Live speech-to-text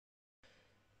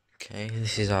Okay,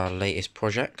 this is our latest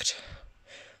project.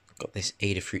 Got this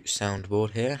adafruit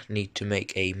soundboard here. Need to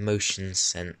make a motion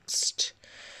sensed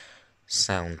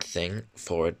sound thing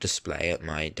for a display at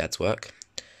my dad's work.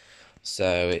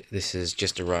 So this has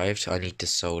just arrived. I need to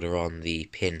solder on the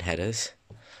pin headers.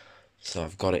 So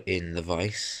I've got it in the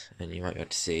vise, and you might be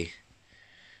able to see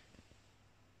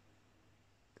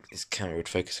this camera would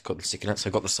focus. I've got them sticking out, so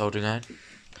I've got the soldering iron.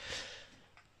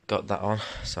 Got that on,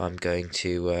 so I'm going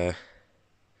to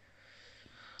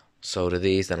solder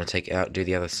these, then I'll take it out, do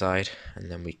the other side, and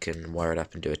then we can wire it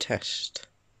up and do a test.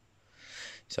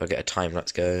 So I'll get a time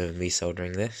lapse going of me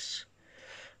soldering this,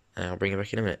 and I'll bring it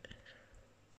back in a minute.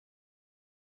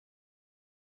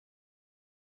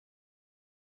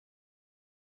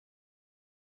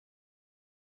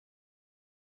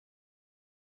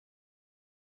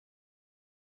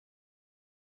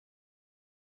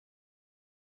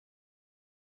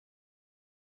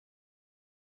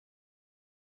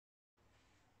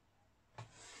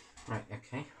 Right,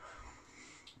 okay.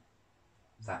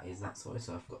 That is that sorted,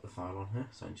 so I've got the file on here,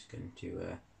 so I'm just going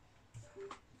to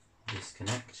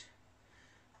disconnect.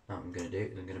 Now what I'm going to do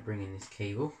is I'm going to bring in this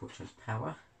cable, which has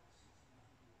power.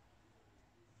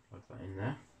 Plug that in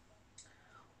there.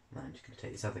 Now I'm just going to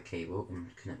take this other cable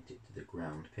and connect it to the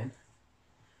ground pin.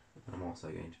 And I'm also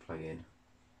going to plug in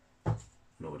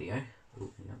an audio.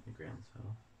 Oh, yeah, the ground's fell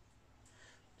off.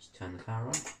 Just turn the power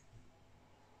on.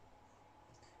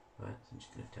 Right, so I'm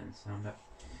just going to turn the sound up.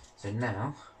 So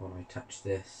now, when I touch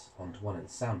this onto one of the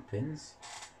sound pins,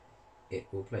 it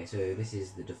will play. So this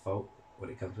is the default, what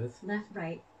it comes with. Left,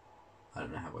 right. I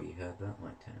don't know how well you heard that,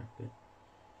 might turn up a bit.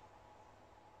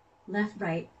 Left,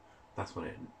 right. That's what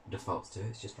it defaults to,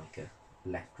 it's just like a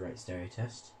left-right stereo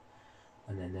test.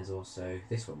 And then there's also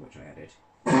this one which I added.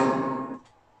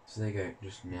 So there you go,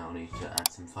 just now I need to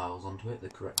add some files onto it, the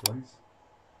correct ones.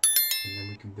 And then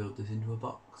we can build this into a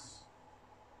box.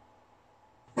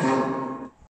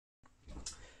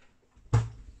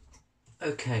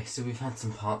 Okay, so we've had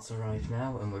some parts arrive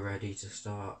now and we're ready to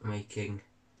start making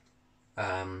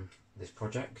this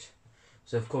project.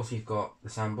 So of course we've got the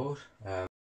soundboard.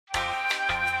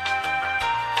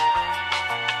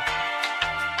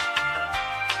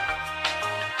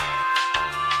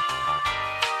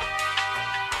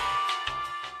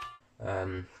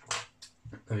 And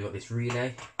we've got this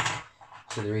relay.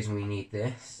 So the reason we need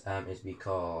this is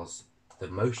because the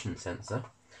motion sensor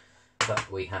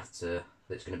that we have to,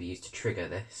 that's going to be used to trigger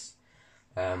this,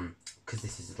 because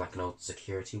this is like an old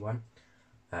security one.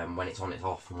 When it's on, it's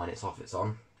off, and when it's off, it's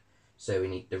on. So we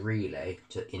need the relay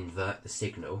to invert the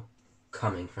signal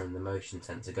coming from the motion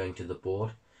sensor going to the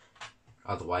board.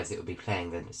 Otherwise, it will be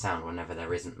playing the sound whenever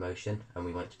there isn't motion, and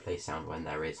we want to play sound when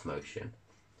there is motion.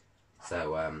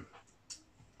 So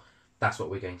that's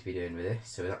what we're going to be doing with this.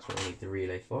 So that's what we need the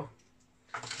relay for.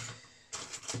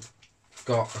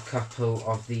 Got a couple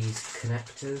of these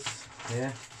connectors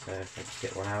here, so if I just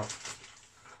get one out.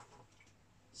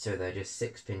 So they're just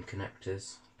 6-pin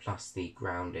connectors plus the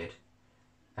grounded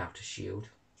outer shield.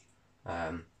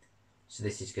 So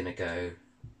this is going to go,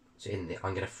 so I'm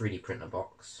going to 3D print a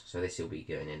box, so this will be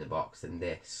going in the box, and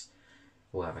this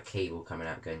will have a cable coming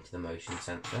out going to the motion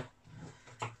sensor.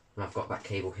 And I've got that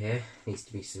cable here. Needs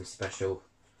to be some special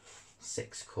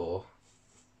 6-core,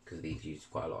 because these use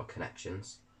quite a lot of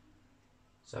connections.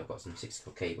 So I've got some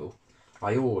 6-core cable.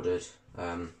 I ordered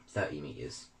 30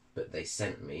 meters, but they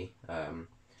sent me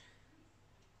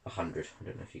 100. I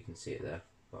don't know if you can see it there,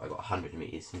 but I got 100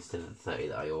 meters instead of the 30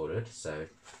 that I ordered, so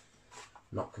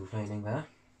not complaining there.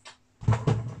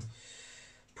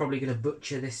 Probably going to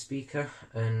butcher this speaker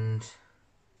and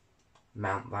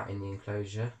mount that in the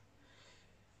enclosure.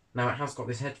 Now it has got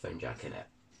this headphone jack in it,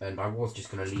 and I was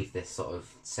just going to leave this sort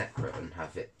of separate and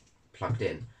have it plugged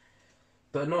in.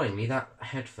 But annoyingly, that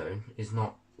headphone is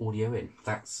not audio in,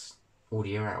 that's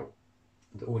audio out.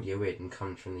 The audio in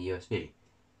comes from the USB.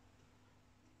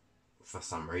 For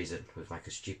some reason, with like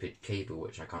a stupid cable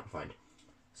which I can't find.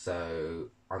 So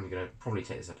I'm going to probably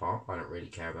take this apart, I don't really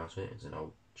care about it, it's an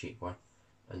old cheap one.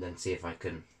 And then see if I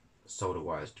can solder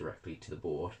wires directly to the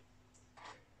board.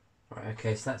 Right,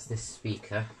 okay, so that's this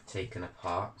speaker taken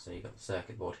apart, so you've got the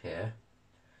circuit board here.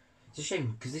 It's a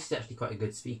shame, because this is actually quite a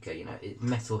good speaker, you know, it's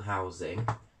metal housing,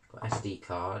 got SD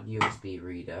card, USB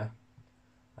reader,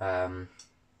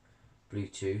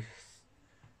 Bluetooth,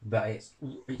 but it's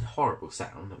horrible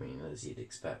sound. I mean, as you'd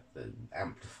expect, the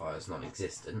amplifier's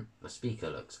non-existent, the speaker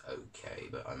looks okay,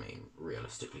 but I mean,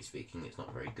 realistically speaking, it's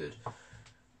not very good.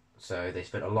 So they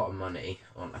spent a lot of money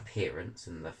on appearance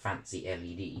and the fancy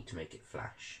LED to make it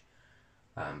flash.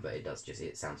 But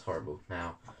it sounds horrible.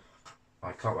 Now,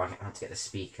 I can't work out how to get the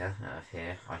speaker out of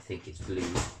here. I think it's blue.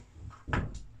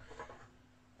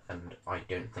 I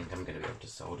don't think I'm going to be able to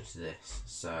solder to this,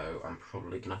 so I'm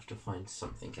probably going to have to find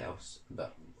something else,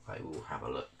 but I will have a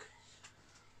look.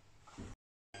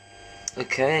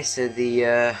 Okay, so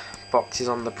the box is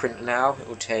on the print now. It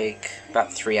will take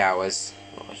about 3 hours,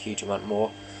 not a huge amount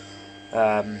more,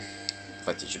 but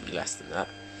it should be less than that.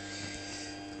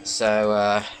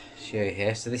 So, show you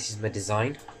here, so this is my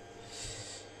design.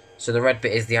 So the red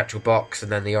bit is the actual box,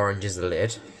 and then the orange is the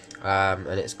lid, and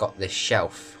it's got this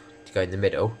shelf to go in the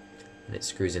middle, and it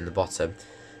screws in the bottom,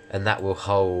 and that will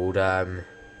hold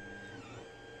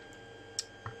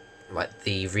like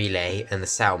the relay and the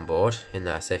soundboard in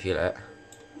there. So if you look,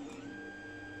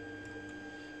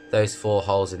 those 4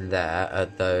 holes in there are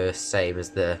the same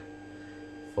as the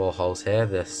 4 holes here,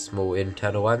 the small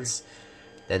internal ones.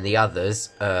 Then the others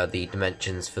are the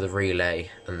dimensions for the relay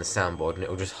and the soundboard, and it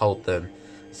will just hold them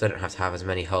so I don't have to have as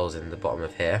many holes in the bottom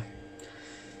of here.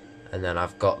 And then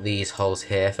I've got these holes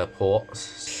here for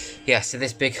ports. Yeah, so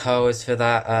this big hole is for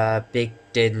that big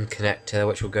DIN connector,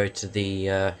 which will go to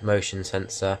the motion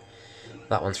sensor.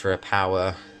 That one's for a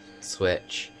power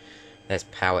switch. There's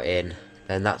power in,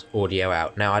 and that's audio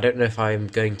out. Now I don't know if I'm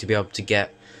going to be able to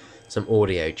get some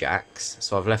audio jacks,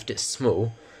 so I've left it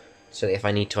small, so that if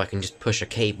I need to I can just push a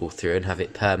cable through and have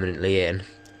it permanently in.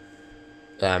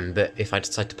 But if I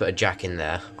decide to put a jack in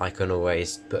there, I can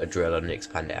always put a drill and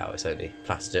expand it out. It's only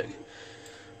plastic.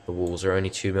 The walls are only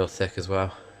 2mm thick as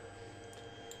well.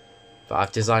 But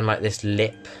I've designed like this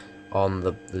lip on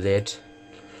the lid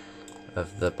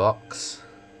of the box.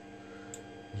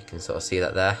 You can sort of see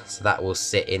that there. So that will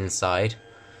sit inside.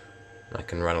 I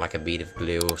can run like a bead of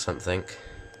glue or something.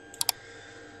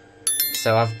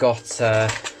 So I've got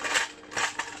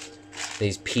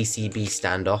these PCB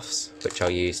standoffs, which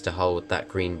I'll use to hold that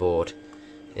green board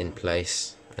in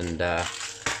place. And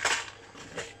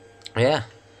yeah,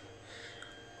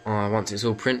 once it's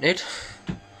all printed,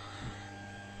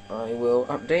 I will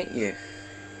update you.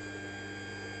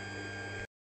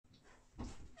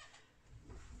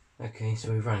 Okay,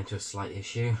 so we've run into a slight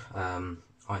issue.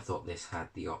 I thought this had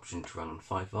the option to run on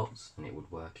 5 volts, and it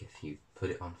would work if you put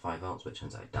it on 5 volts, but it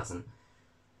turns out it doesn't.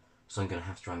 So I'm going to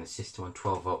have to run the system on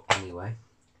 12 volt anyway,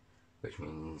 which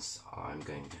means I'm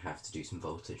going to have to do some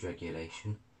voltage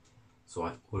regulation. So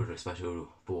I've ordered a special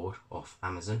board off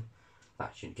Amazon.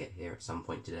 That should get here at some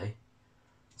point today.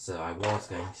 So I was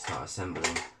going to start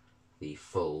assembling the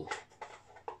full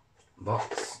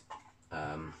box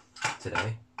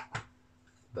today,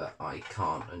 but I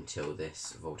can't until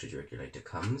this voltage regulator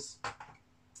comes.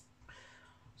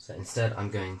 So instead I'm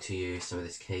going to use some of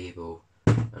this cable,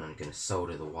 and I'm going to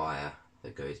solder the wire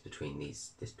that goes between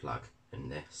this plug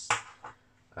and this.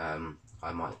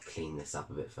 I might clean this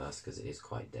up a bit first because it is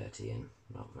quite dirty and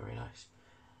not very nice.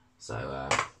 So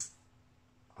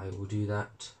I will do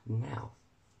that now.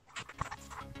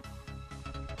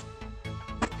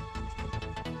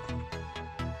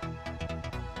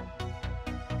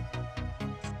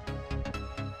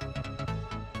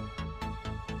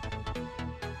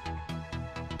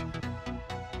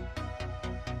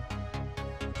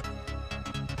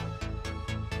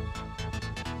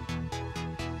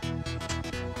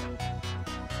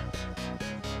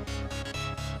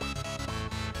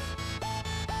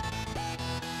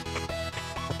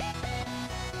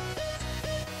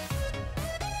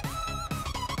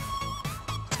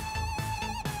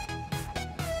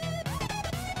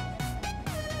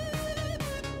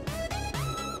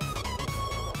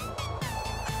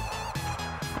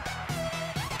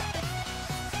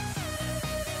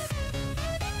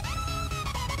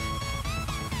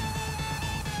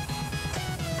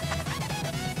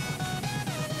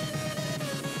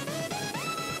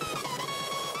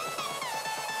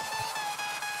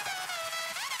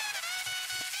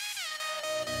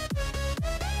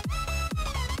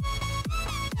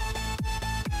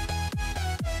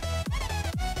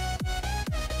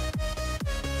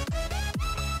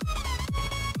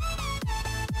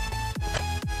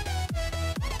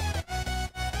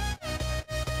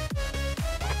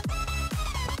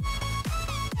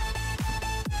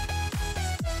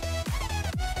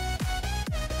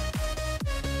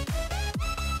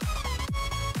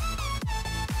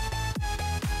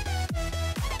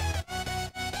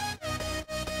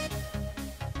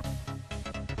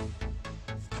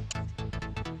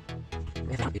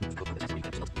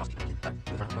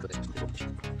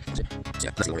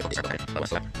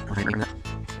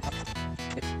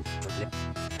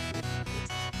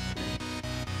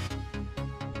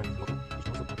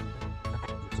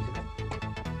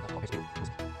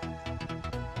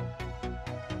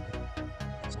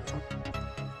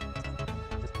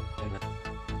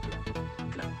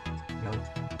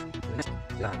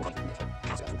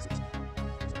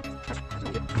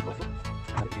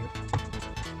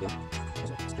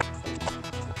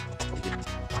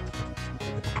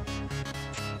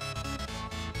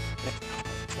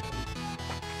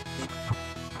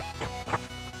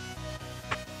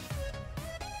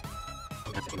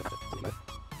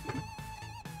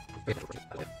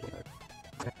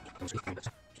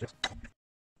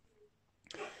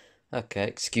 Okay,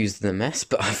 excuse the mess,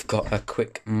 but I've got a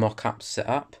quick mock-up set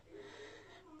up.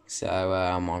 So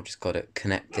I've just got it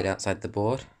connected outside the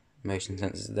board. Motion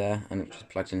sensors there, and it just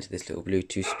plugs into this little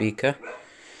Bluetooth speaker.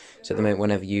 So at the moment,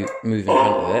 whenever you move in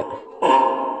front of it,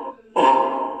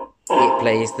 it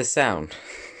plays the sound.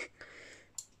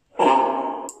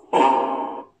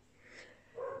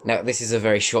 Now, this is a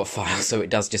very short file, so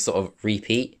it does just sort of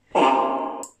repeat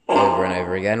over and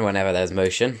over again whenever there's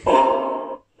motion.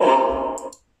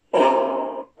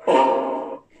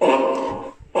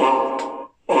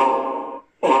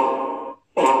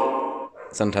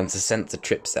 Sometimes the sensor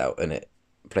trips out and it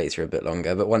plays for a bit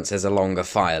longer, but once there's a longer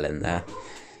file in there,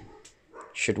 it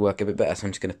should work a bit better. So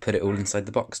I'm just going to put it all inside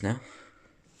the box now.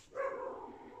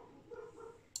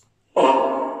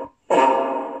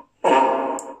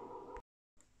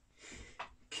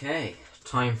 Okay,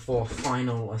 time for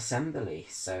final assembly.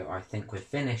 So I think we're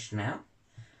finished now.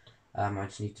 I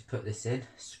just need to put this in,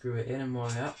 screw it in and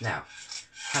wire it up. Now,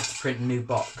 I have to print a new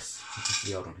box. This is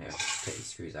the old one here. Just take these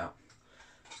screws out.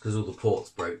 Because all the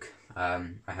ports broke. I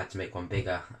had to make one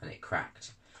bigger and it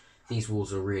cracked. These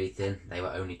walls are really thin. They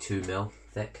were only 2mm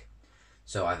thick.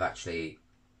 So I've actually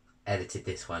edited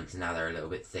this one so now they're a little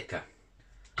bit thicker.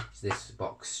 So this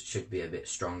box should be a bit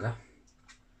stronger.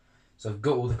 So I've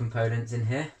got all the components in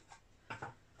here.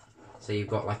 So you've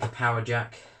got like a power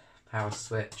jack, power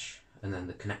switch, and then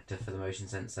the connector for the motion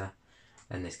sensor.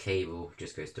 And this cable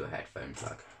just goes to a headphone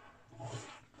plug.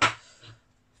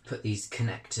 Put these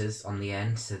connectors on the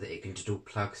end so that it can just all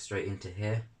plug straight into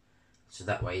here. So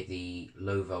that way the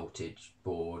low voltage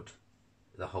board,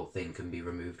 the whole thing can be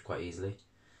removed quite easily.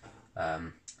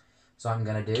 So I'm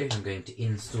going to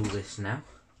install this now.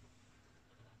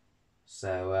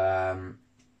 So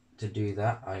to do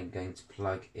that, I'm going to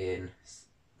plug in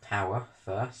power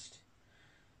first.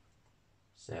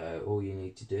 So all you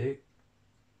need to do,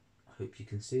 I hope you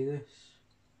can see this.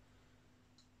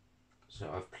 So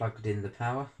I've plugged in the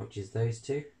power, which is those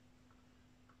two.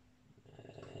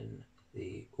 And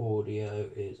the audio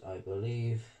is, I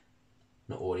believe,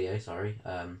 not audio, sorry,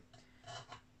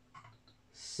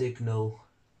 signal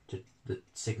to the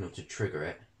signal to trigger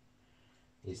it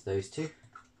is those two.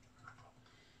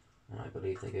 And I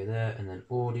believe they go there, and then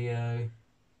audio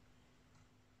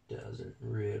doesn't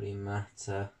really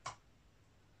matter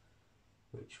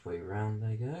which way round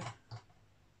they go,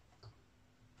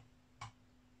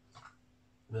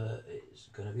 but it's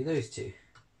going to be those two.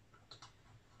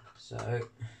 So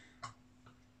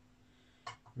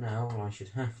now what I should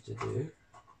have to do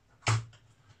is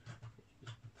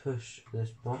push this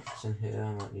box in here.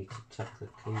 I might need to tuck the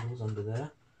cables under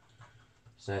there.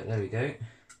 So there we go.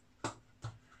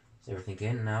 Is everything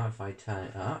in? Now if I turn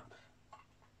it up,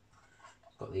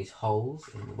 it's got these holes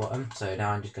in the bottom. So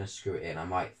now I'm just going to screw it in. I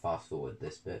might fast forward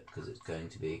this bit because it's going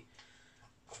to be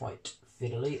quite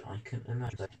fiddly, I can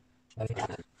imagine.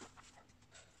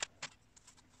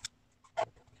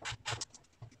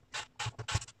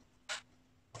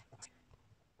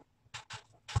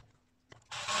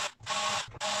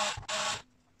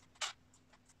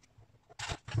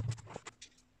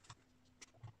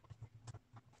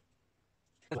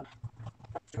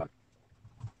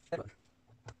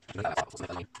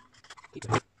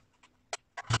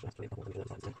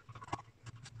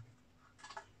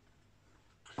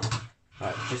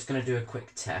 Right, just going to do a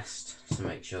quick test to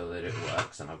make sure that it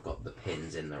works and I've got the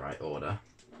pins in the right order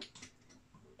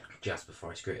just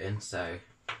before I screw it in. So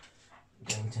I'm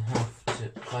going to have to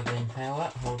plug in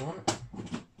power. Hold on.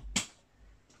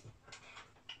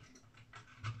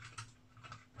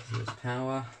 So there's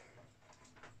power.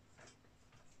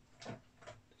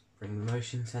 Bring the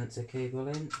motion sensor cable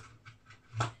in.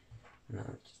 Now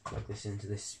just plug this into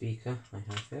this speaker I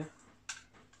have here.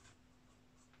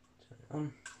 Turn it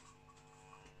on.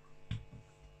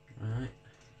 Alright.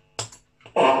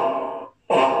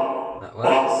 That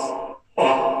works.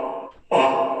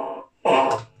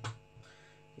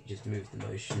 You just move the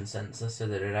motion sensor so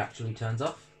that it actually turns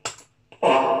off.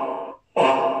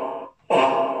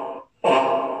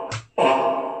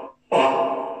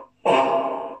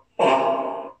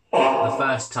 The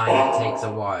first time it takes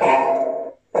a while.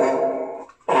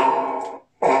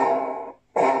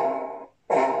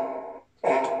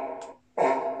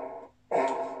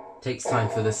 Takes time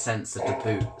for the sensor to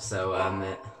boot, so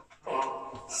it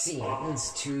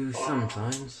seems to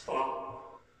sometimes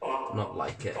not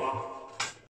like it.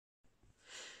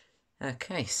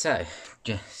 Okay, so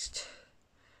just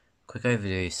quick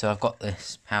overview. So I've got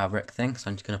this power brick thing, so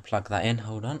I'm just going to plug that in.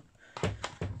 Hold on.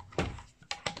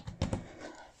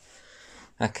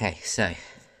 Okay, so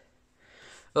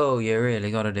all you really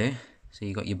got to do, so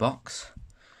you got your box.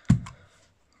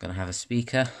 Going to have a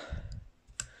speaker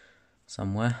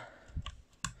somewhere.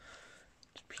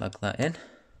 Just plug that in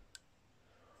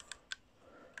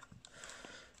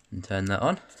and turn that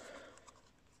on.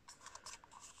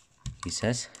 He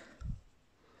says.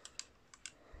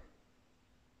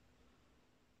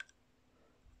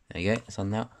 There you go, it's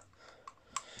on now.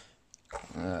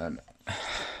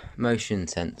 Motion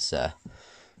sensor.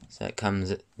 So it comes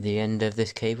at the end of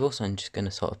this cable, so I'm just going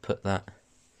to sort of put that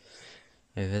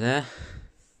over there.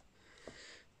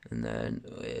 And then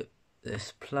with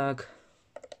this plug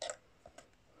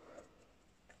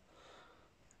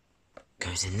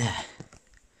goes in there.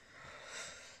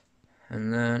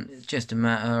 And then it's just a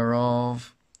matter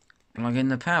of plugging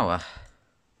the power.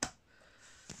 I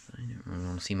don't really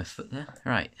want to see my foot there.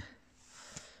 Right.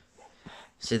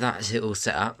 So that's it all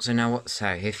set up. So now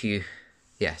so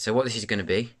what this is going to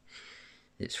be,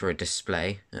 it's for a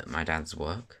display at my dad's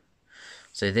work.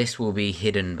 So this will be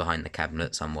hidden behind the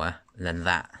cabinet somewhere, and then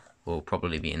that will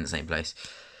probably be in the same place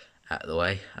out of the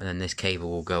way, and then this cable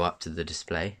will go up to the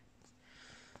display,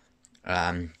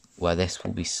 where this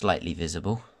will be slightly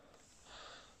visible,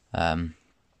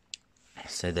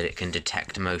 so that it can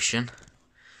detect motion.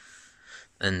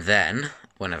 And then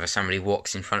whenever somebody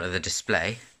walks in front of the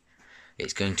display,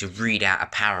 it's going to read out a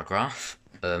paragraph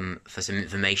for some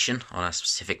information on a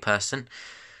specific person,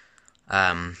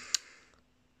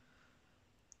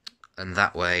 and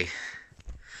that way,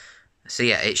 so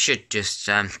yeah, it should just,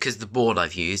 because the board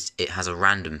I've used, it has a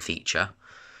random feature,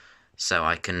 so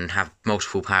I can have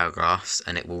multiple paragraphs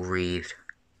and it will read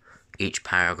each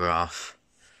paragraph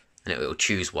and it will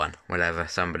choose one whenever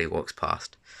somebody walks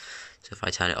past. So if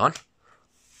I turn it on,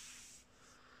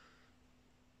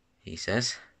 he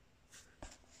says,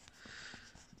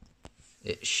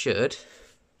 it should,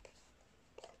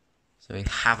 so we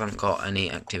haven't got any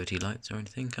activity lights or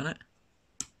anything, can it?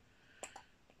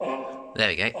 There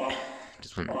we go.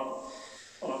 Just one.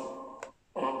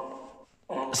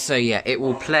 So yeah, it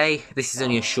will play. This is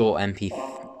only a short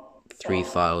MP3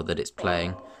 file that it's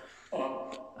playing.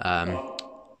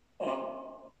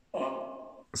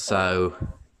 So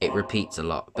it repeats a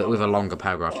lot, but with a longer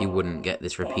paragraph you wouldn't get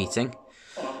this repeating.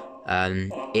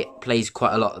 It plays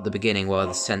quite a lot at the beginning while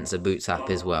the sensor boots up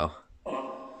as well.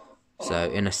 So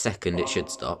in a second it should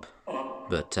stop,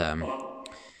 but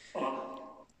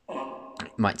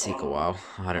it might take a while.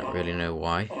 I don't really know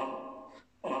why.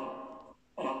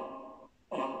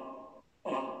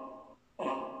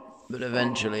 But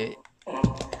eventually,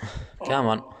 come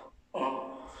on.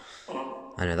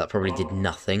 I know that probably did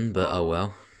nothing, but oh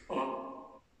well.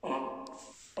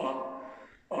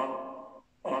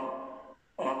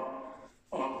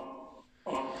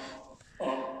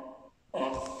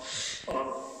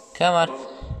 Come on.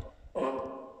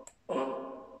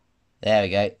 There we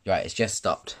go. Right, it's just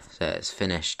stopped. So it's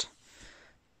finished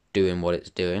doing what it's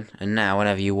doing. And now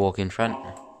whenever you walk in front,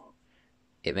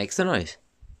 it makes the noise.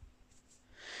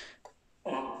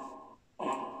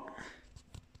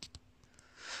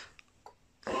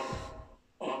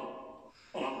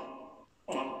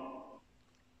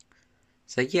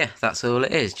 So yeah, that's all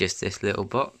it is. Just this little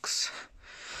box.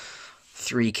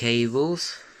 3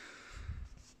 cables.